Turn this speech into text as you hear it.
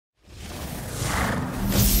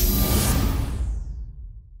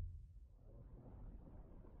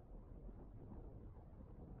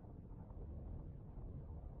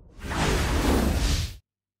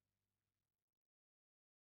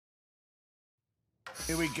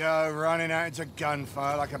Here we go, running out into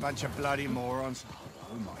gunfire like a bunch of bloody morons.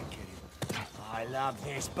 Oh my kidding. I love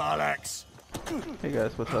this bollocks. Hey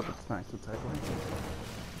guys, what's up? It's Max with Cycling.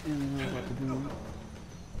 And we're about to do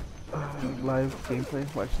live gameplay.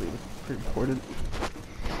 Well, actually, it was pre-recorded.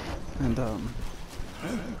 And I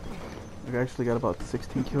actually got about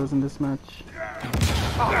 16 kills in this match.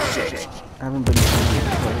 Oh shit! I haven't been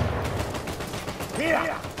playing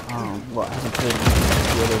Here! well, I haven't played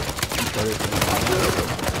the other Uncharted in a while.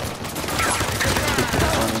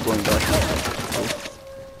 I'm going back.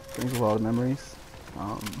 It brings a lot of memories.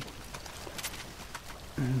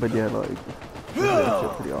 But yeah, like, it's actually a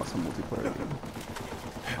pretty awesome multiplayer game.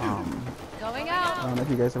 Going out. I don't know if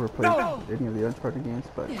you guys ever played any of the Uncharted games,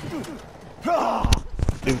 but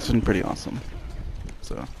it's been pretty awesome.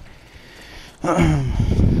 So, so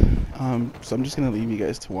I'm just gonna leave you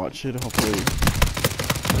guys to watch it. Hopefully,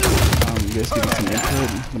 you guys give me some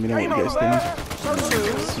input. Let me know what you guys think.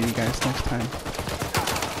 See you guys next time.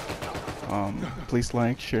 Please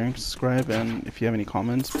like, share, and subscribe, and if you have any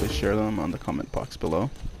comments, please share them on the comment box below.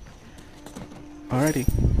 Alrighty.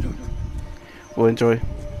 Well, enjoy.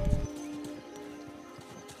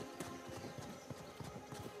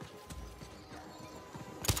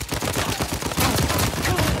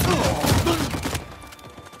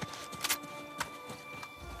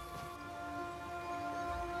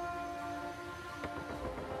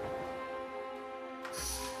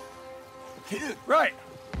 Right.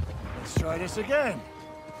 Let's try this again.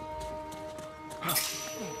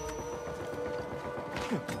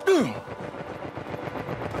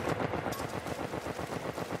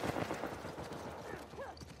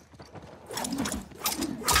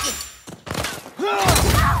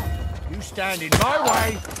 You stand in my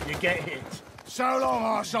way, you get hit. So long,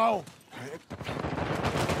 arsehole.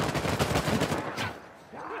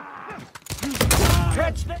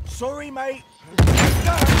 Catch that. Sorry, mate.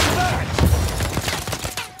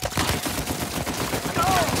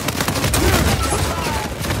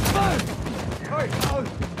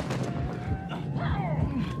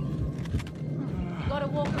 Gotta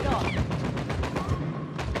walk it off.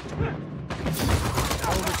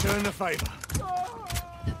 I'll return the favor.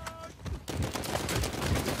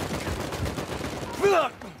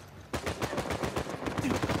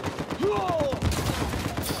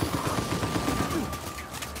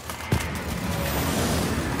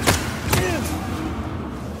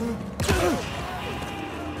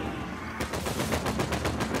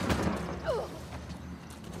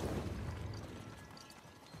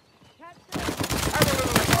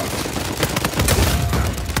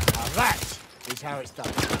 How it's done.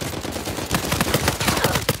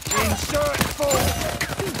 Insert forward.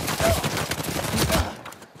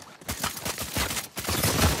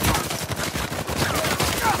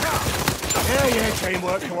 Yeah,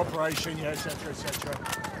 teamwork, cooperation, yeah, etc., etc.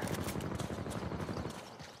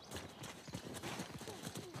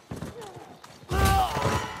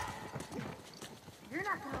 You're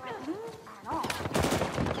not gonna let me at all.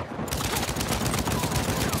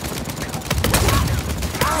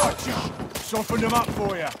 Gotcha! Softened them up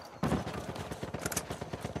for you.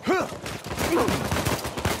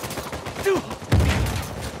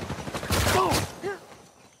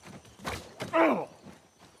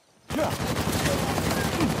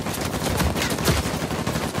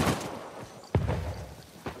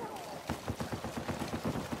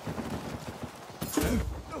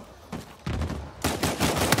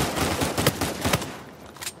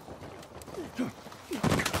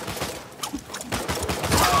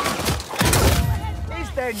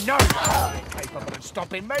 No one capable of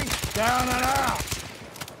stopping me. Down and out.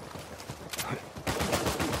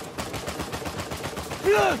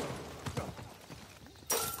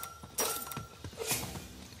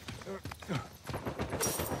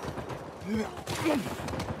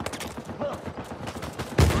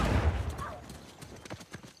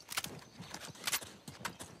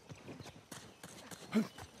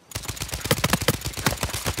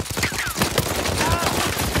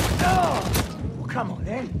 Come on,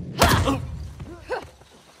 then.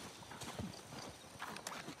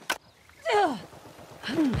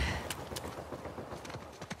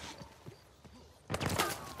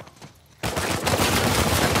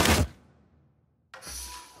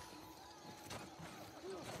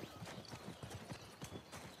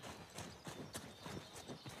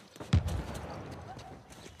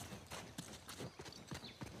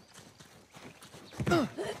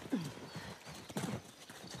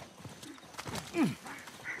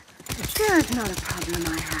 There's not a problem I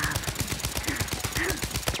have.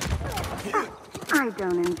 I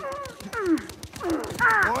don't enjoy.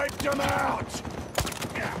 Wipe them out!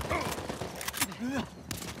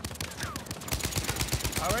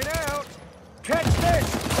 Going out! Catch this!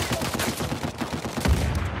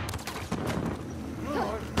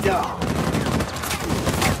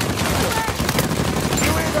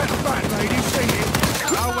 You hear that fat lady singing?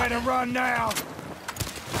 Nowhere to run now!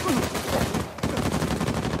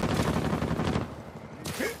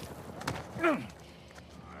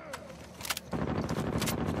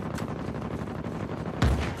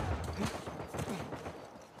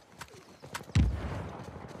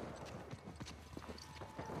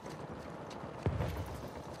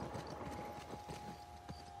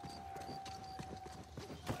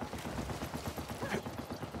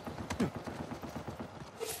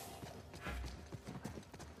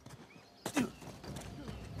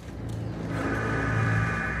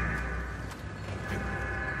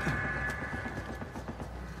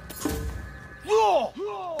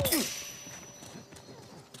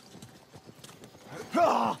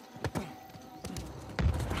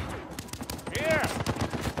 Here!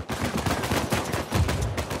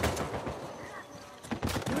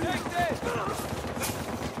 Take this!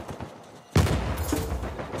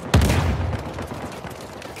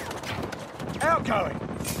 Outgoing!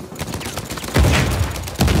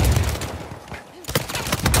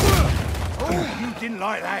 Oh, you didn't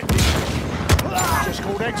like that, did you? Just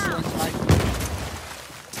called excellence, mate.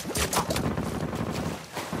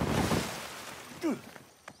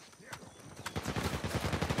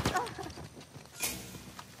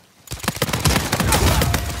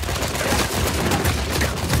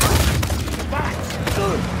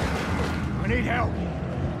 I need help.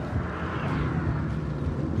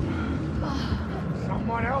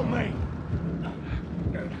 Someone help me.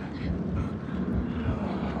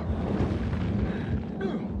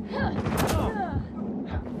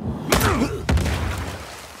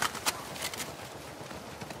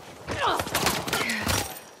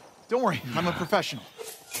 Don't worry, I'm a professional.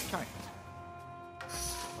 Okay.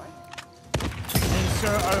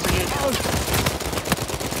 Insert over here.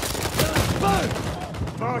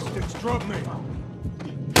 Bastards, drop me.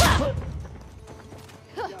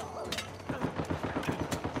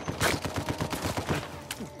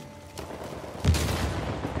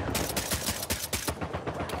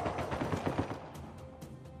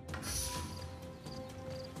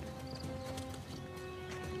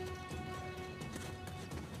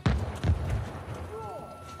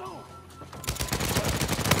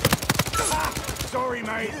 Sorry,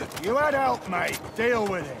 mate. You had help, mate. Deal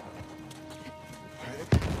with it.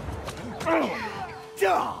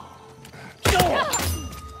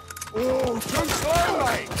 Oh, too slow,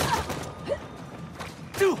 mate.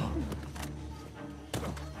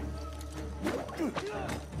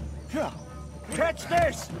 Catch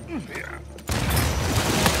this.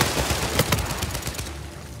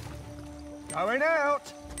 Going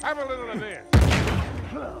out. Have a little of this.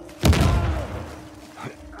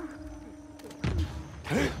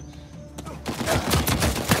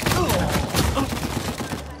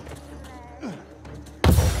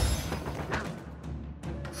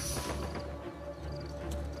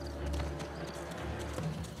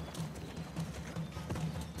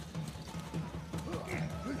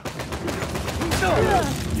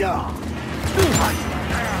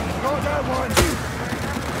 Got that one.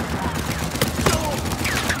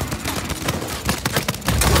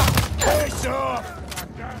 Piss off.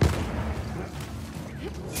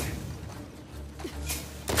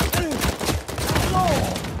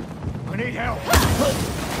 I need help.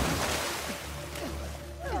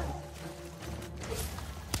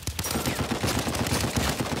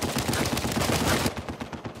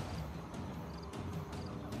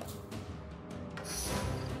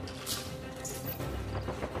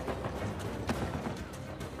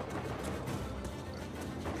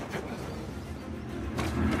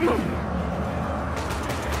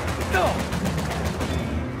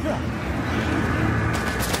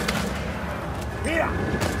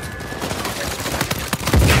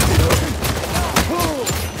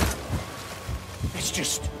 Let's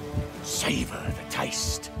just savor the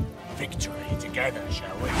taste. Victory together,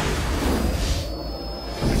 shall we?